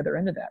come on the other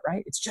end of that,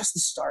 right? It's just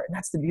the start, and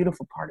that's the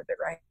beautiful part of it,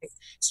 right?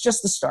 It's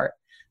just the start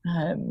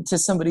to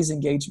somebody's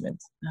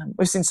engagement.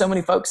 We've seen so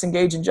many folks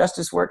engage in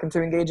justice work, and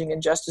through engaging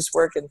in justice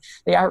work and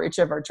the outreach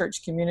of our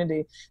church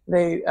community,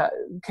 they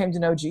came to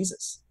know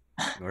Jesus.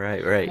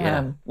 Right,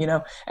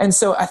 yeah. And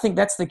so I think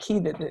that's the key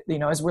that,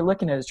 as we're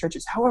looking at as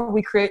churches, how are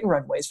we creating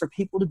runways for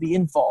people to be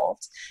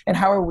involved? And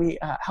how are we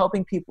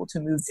helping people to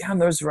move down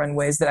those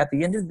runways that at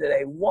the end of the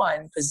day,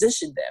 one,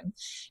 position them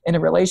in a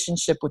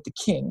relationship with the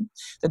King,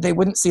 that they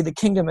wouldn't see the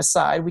kingdom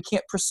aside. We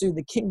can't pursue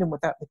the kingdom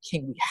without the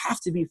King. We have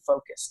to be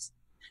focused.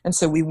 And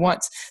so we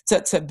want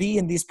to be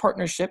in these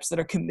partnerships that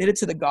are committed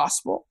to the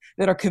gospel,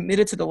 that are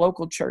committed to the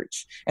local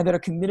church, and that are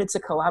committed to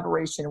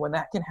collaboration. When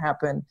that can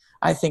happen,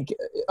 I think,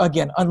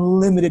 again,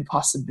 unlimited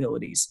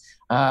possibilities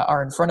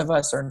are in front of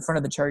us, or in front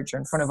of the church, or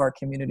in front of our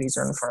communities,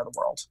 or in front of the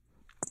world.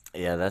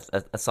 Yeah,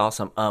 that's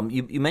awesome.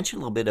 You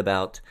mentioned a little bit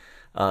about,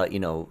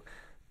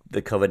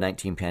 the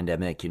COVID-19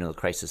 pandemic, the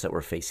crisis that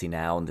we're facing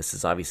now, and this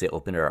has obviously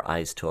opened our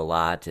eyes to a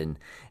lot. And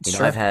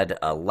Sure. I've had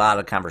a lot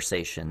of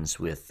conversations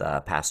with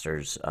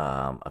pastors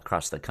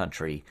across the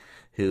country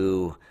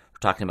who were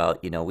talking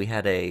about, we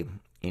had a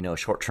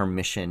short-term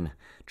mission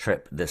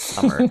trip this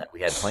summer that we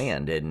had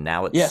planned, and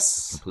now it's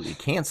Yes. completely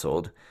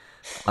canceled.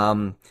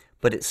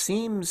 But it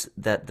seems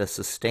that the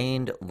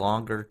sustained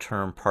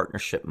longer-term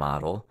partnership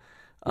model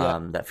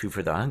that Food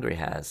for the Hungry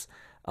has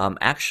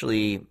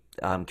actually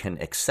can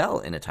excel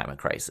in a time of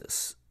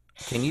crisis.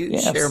 Can you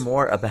share Yes.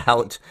 more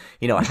about,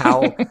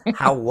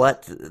 how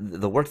what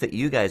the work that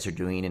you guys are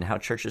doing and how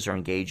churches are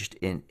engaged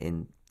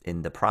in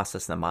the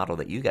process and the model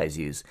that you guys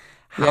use?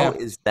 How Yeah.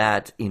 is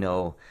that,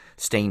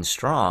 staying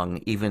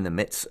strong even in the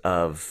midst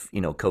of,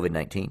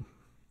 COVID-19?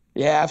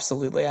 Yeah,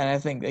 absolutely. And I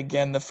think,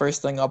 again, the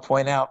first thing I'll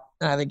point out,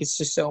 and I think it's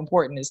just so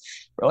important, is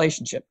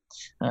relationship.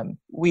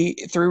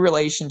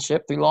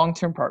 Through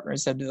long-term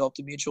partners, have developed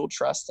a mutual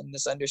trust and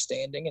this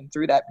understanding. And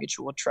through that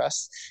mutual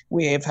trust,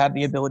 we have had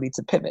the ability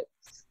to pivot.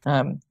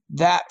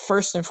 That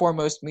first and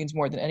foremost means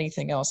more than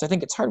anything else. I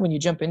think it's hard when you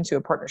jump into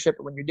a partnership,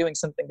 or when you're doing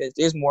something that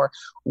is more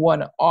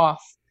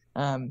one-off.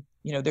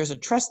 There's a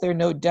trust there,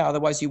 no doubt.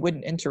 Otherwise, you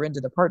wouldn't enter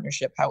into the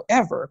partnership.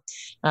 However,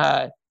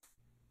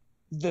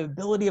 the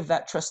ability of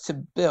that trust to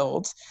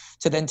build,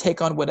 to then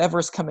take on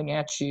whatever's coming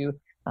at you,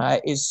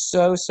 is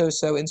so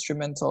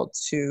instrumental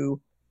to,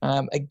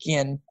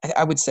 again,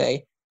 I would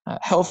say,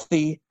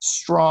 healthy,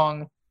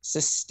 strong,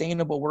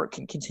 sustainable work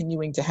and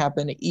continuing to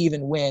happen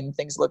even when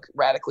things look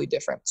radically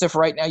different. So for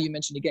right now, you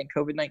mentioned, again,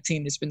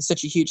 COVID-19 has been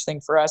such a huge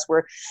thing for us.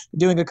 We're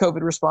doing a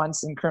COVID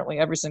response in currently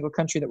every single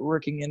country that we're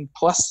working in,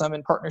 plus some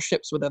in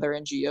partnerships with other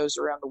NGOs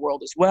around the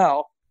world as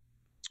well.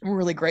 We're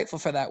really grateful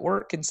for that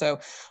work. And so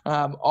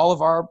all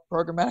of our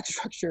programmatic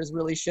structure has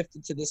really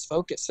shifted to this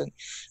focus.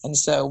 And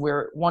so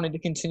we're wanting to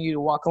continue to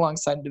walk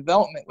alongside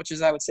development, which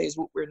is, I would say, is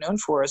what we're known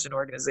for as an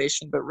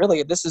organization. But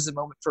really, this is a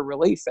moment for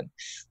relief. And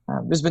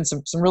there's been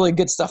some really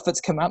good stuff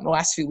that's come out in the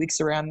last few weeks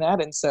around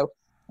that. And so,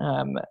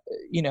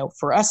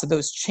 for us,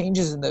 those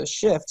changes and those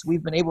shifts,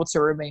 we've been able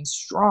to remain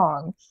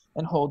strong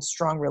and hold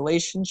strong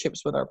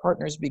relationships with our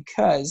partners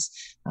because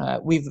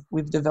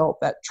we've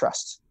developed that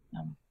trust.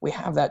 We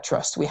have that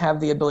trust. We have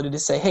the ability to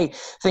say, hey,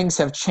 things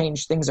have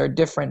changed, things are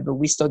different, but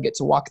we still get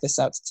to walk this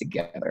out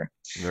together.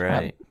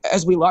 Right.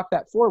 As we lock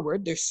that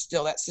forward, there's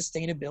still that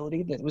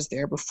sustainability that was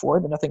there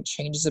before, that nothing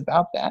changes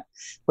about that.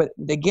 But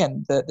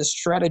again, the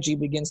strategy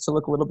begins to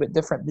look a little bit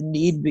different. The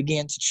need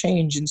began to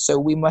change, and so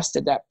we must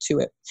adapt to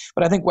it.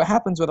 But I think what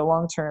happens with a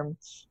long-term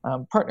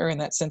partner in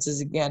that sense is,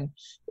 again,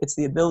 it's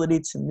the ability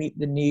to meet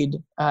the need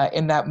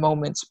in that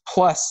moment,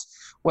 plus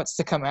what's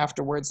to come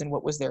afterwards and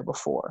what was there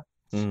before.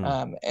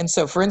 And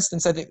so, for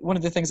instance, I think one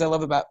of the things I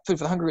love about Food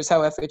for the Hungry is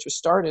how FH was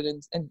started,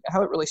 and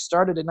how it really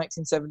started in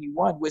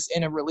 1971 was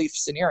in a relief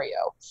scenario.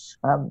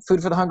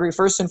 Food for the Hungry,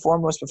 first and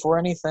foremost, before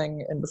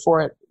anything, and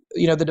before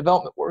the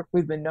development work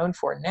we've been known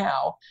for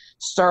now,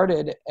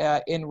 started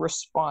in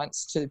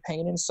response to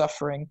pain and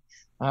suffering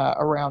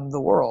around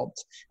the world.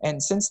 And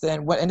since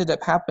then, what ended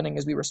up happening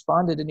is we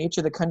responded in each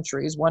of the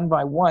countries, one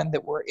by one,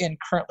 that we're in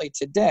currently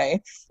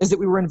today, is that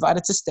we were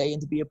invited to stay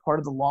and to be a part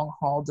of the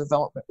long-haul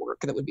development work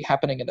that would be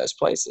happening in those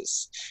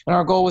places. And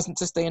our goal wasn't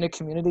to stay in a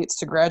community, it's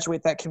to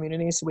graduate that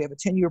community. So we have a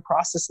 10-year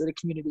process that a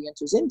community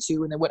enters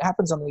into, and then what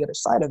happens on the other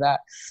side of that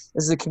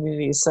is the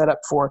community is set up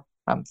for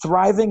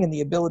thriving and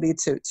the ability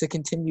to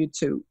continue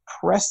to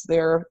press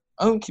their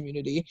own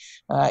community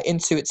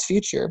into its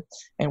future,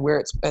 and where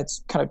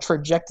it's kind of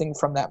trajecting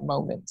from that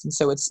moment. And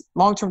so it's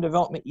long-term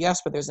development,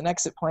 yes, but there's an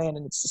exit plan,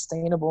 and it's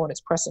sustainable, and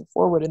it's pressing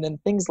forward. And then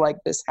things like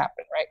this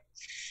happen, right?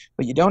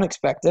 But you don't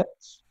expect it,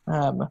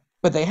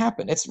 but they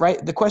happen. It's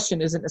right. The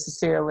question isn't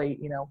necessarily,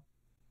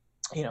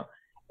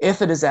 if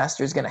a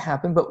disaster is going to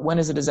happen, but when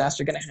is a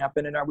disaster going to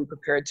happen, and are we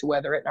prepared to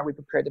weather it, and are we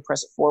prepared to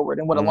press it forward?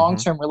 And what a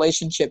long-term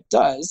relationship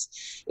does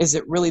is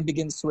it really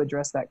begins to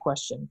address that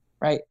question,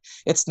 right?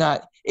 It's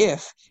not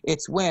if,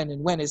 it's when,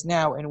 and when is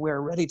now, and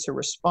we're ready to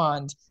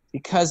respond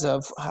because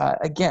of,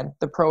 again,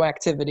 the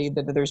proactivity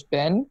that there's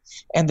been,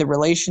 and the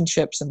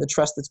relationships and the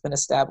trust that's been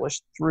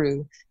established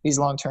through these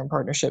long-term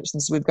partnerships.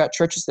 And so we've got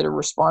churches that are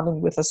responding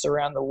with us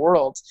around the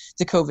world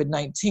to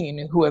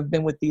COVID-19 who have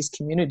been with these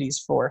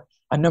communities for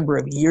a number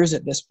of years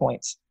at this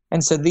point.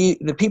 And so the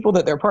people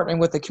that they're partnering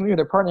with, the community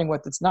they're partnering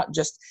with, it's not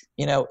just,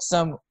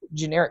 some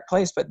generic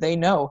place, but they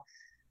know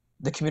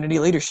the community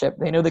leadership.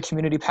 They know the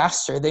community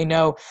pastor. They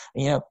know,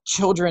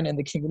 children and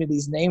the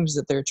community's names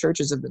that their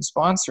churches have been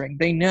sponsoring.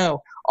 They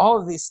know all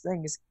of these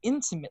things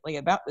intimately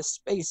about this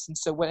space. And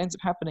so what ends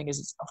up happening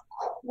is, of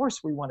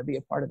course we want to be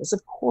a part of this.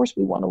 Of course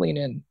we want to lean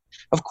in.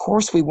 Of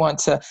course we want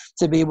to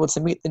be able to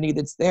meet the need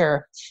that's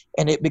there.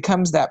 And it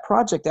becomes that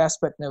project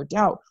aspect, no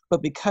doubt.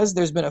 But because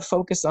there's been a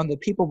focus on the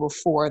people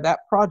before,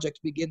 that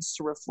project begins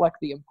to reflect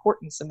the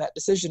importance in that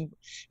decision.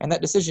 And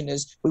that decision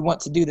is, we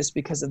want to do this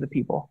because of the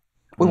people.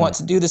 We want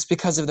to do this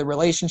because of the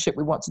relationship.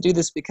 We want to do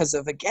this because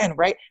of, again,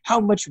 right, how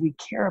much we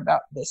care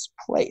about this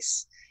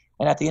place.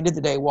 And at the end of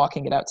the day,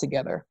 walking it out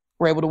together.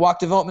 We're able to walk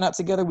development out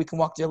together. We can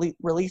walk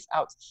relief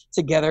out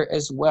together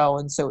as well.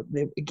 And so,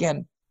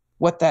 again,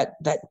 what that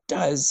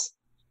does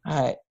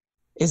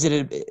is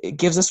it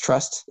gives us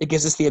trust. It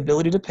gives us the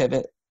ability to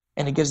pivot,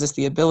 and it gives us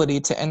the ability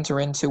to enter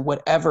into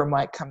whatever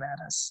might come at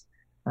us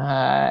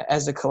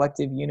as a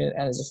collective unit,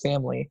 and as a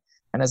family,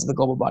 and as the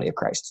global body of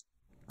Christ.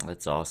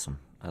 That's awesome.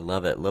 I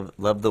love it.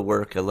 Love the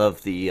work. I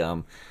love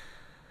the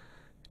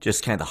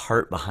just kind of the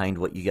heart behind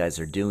what you guys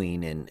are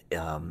doing. And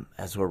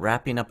as we're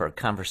wrapping up our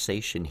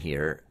conversation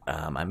here,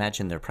 I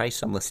imagine there are probably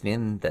some listening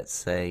in that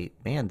say,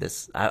 "Man,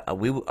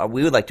 we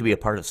would like to be a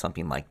part of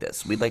something like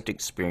this. We'd like to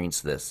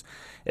experience this."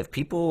 If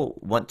people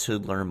want to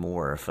learn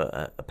more, if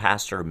a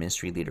pastor or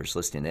ministry leader is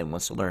listening in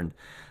wants to learn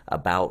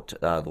about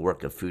the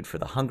work of Food for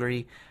the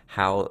Hungry,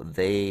 how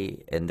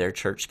they and their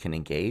church can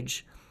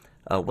engage,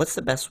 what's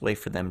the best way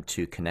for them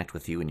to connect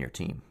with you and your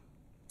team?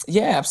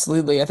 Yeah,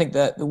 absolutely. I think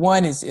the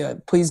one is,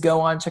 please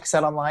go on, check us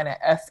out online at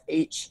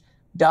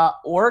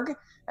fh.org.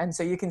 And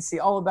so you can see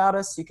all about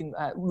us. You can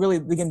really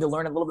begin to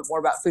learn a little bit more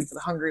about Food for the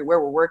Hungry, where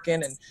we're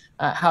working, and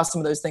how some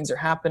of those things are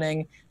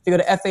happening. If you go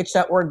to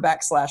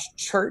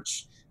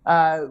fh.org/church,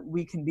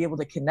 we can be able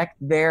to connect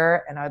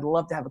there. And I'd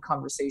love to have a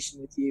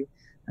conversation with you.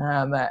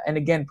 And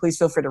again, please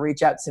feel free to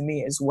reach out to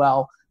me as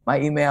well.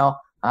 My email,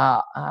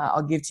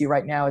 I'll give to you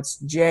right now.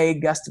 It's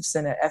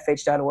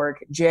jgustafson@fh.org,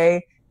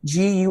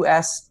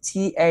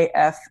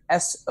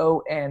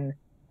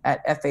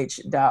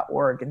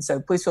 jgustafson@fh.org. And so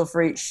please feel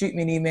free, shoot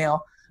me an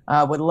email.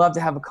 Would love to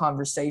have a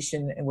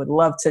conversation, and would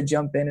love to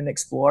jump in and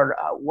explore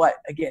what,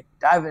 again,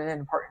 diving in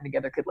and partnering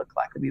together could look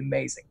like. It'd be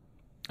amazing.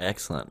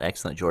 Excellent,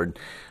 Jordan.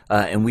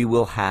 And we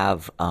will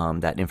have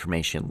that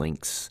information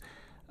links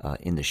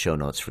in the show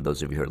notes for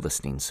those of you who are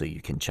listening, so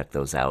you can check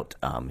those out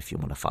if you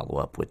want to follow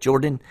up with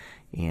Jordan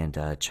and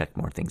check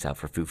more things out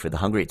for Food for the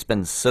Hungry. It's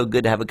been so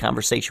good to have a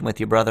conversation with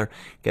you, brother.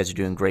 You guys are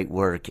doing great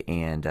work,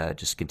 and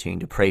just continue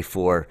to pray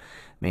for,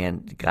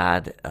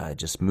 God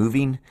just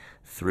moving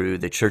through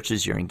the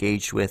churches you're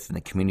engaged with and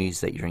the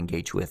communities that you're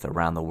engaged with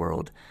around the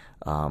world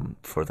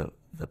for the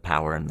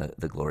power and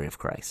the glory of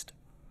Christ.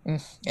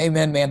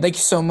 Amen, man. Thank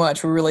you so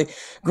much. We're really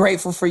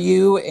grateful for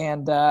you,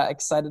 and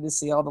excited to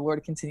see all the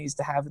Lord continues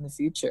to have in the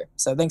future.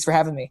 So thanks for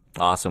having me.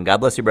 Awesome. God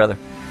bless you, brother.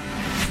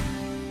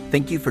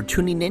 Thank you for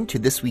tuning in to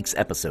this week's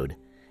episode.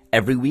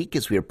 Every week,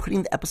 as we are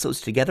putting the episodes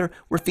together,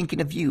 we're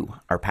thinking of you,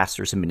 our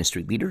pastors and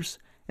ministry leaders,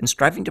 and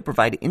striving to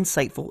provide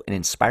insightful and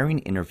inspiring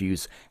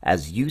interviews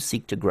as you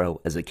seek to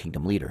grow as a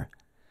kingdom leader.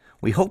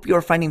 We hope you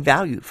are finding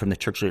value from the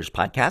Church Leaders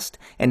Podcast,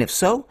 and if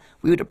so,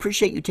 we would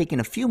appreciate you taking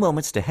a few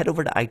moments to head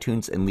over to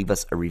iTunes and leave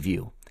us a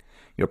review.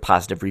 Your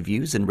positive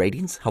reviews and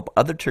ratings help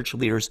other church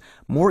leaders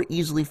more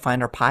easily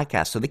find our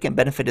podcast so they can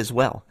benefit as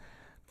well.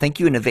 Thank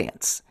you in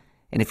advance.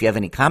 And if you have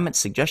any comments,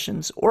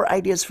 suggestions, or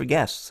ideas for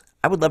guests,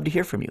 I would love to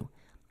hear from you.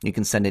 You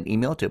can send an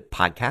email to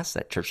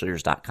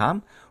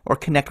podcasts@churchleaders.com or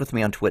connect with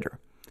me on Twitter.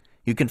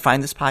 You can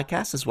find this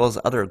podcast as well as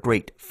other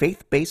great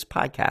faith-based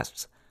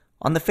podcasts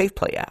on the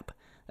FaithPlay app,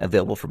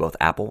 available for both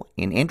Apple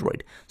and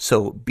Android.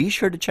 So be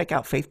sure to check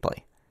out FaithPlay.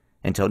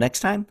 Until next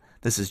time,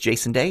 this is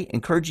Jason Day,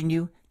 encouraging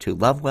you to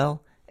love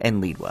well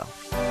and lead well.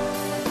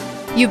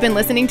 You've been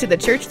listening to the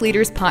Church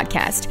Leaders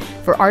Podcast.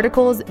 For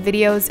articles,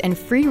 videos, and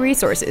free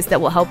resources that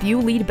will help you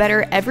lead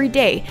better every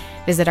day,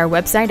 visit our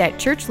website at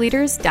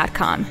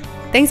churchleaders.com.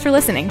 Thanks for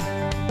listening.